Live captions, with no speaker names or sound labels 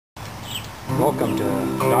Welcome to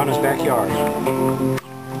Donna's backyard.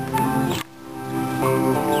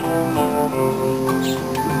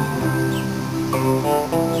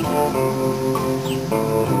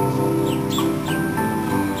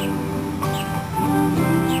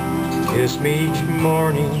 Kiss me each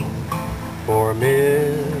morning for a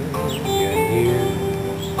million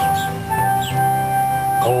years.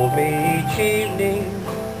 Hold me each evening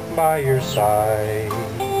by your side.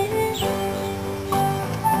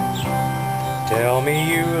 Tell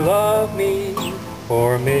me you love me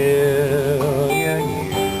for a million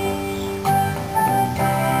years.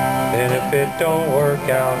 Then if it don't work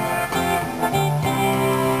out,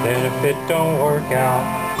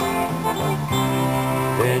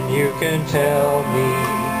 then you can tell me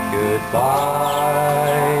goodbye.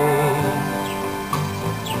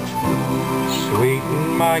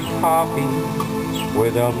 Sweeten my coffee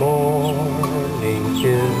with a morning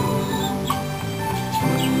kiss.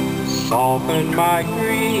 Soften my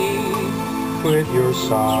grief with your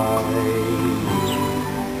sigh.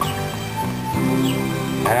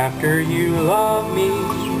 After you love me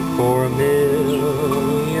for a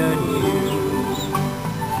million years,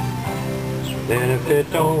 then if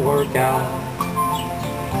it don't work out,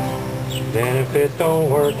 then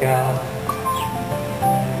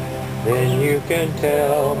you can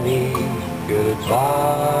tell me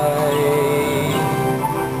goodbye.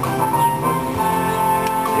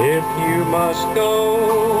 If you must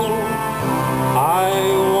go, I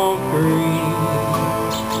won't grieve.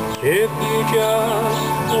 If you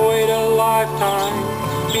just wait a lifetime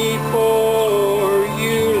before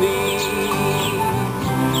you leave.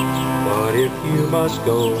 But if you must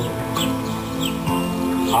go,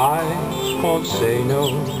 I won't say no.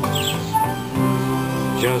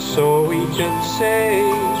 Just so we can say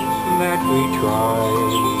that we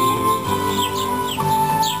tried.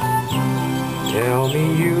 Tell me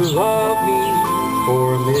you love me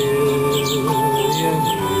for a million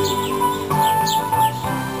years.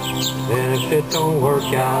 Then if it don't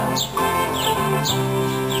work out,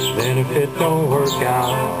 then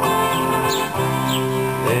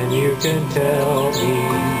you can tell me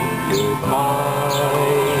goodbye.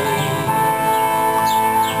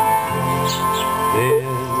 Then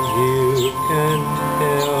you can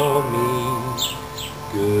tell me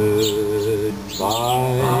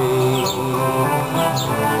goodbye.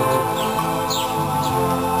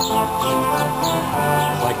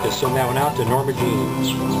 I'd like to send that one out to Norma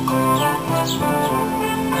Jean.